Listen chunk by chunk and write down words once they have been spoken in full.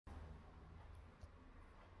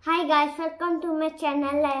Hi guys, welcome to my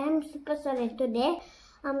channel. I am super sorry today.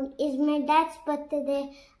 Is my dad's birthday.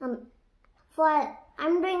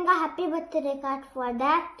 I'm doing a happy birthday card. For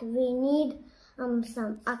that we need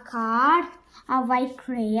a card, a white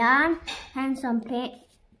crayon, and some paint,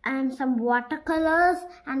 and some watercolors,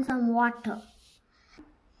 and some water.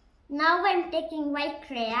 Now I'm taking white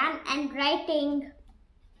crayon and writing.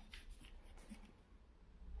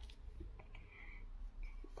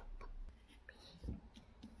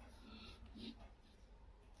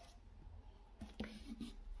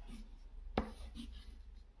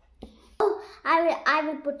 I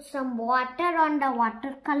will put some water on the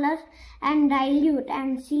watercolors and dilute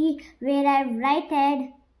and see where I've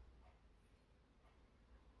written.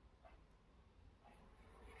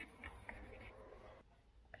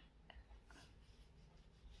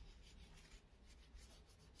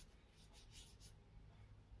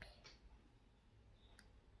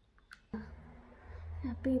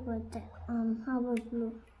 Happy birthday. How about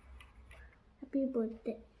blue? Happy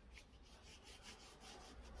birthday.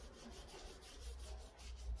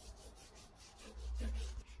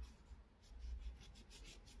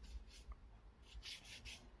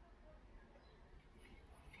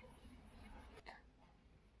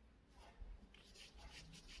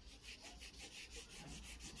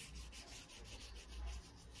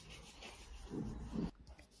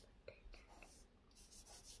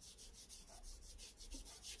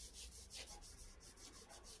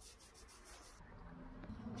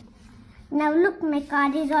 Now look, my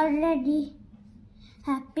card is all ready.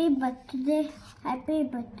 Happy birthday,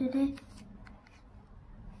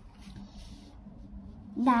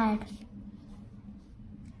 Dad.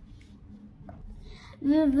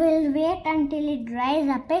 We will wait until it dries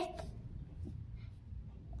a bit.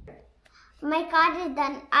 My card is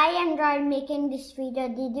done. I enjoyed making this video.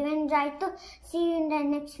 Did you enjoy it too? See you in the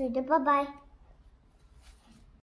next video. Bye-bye.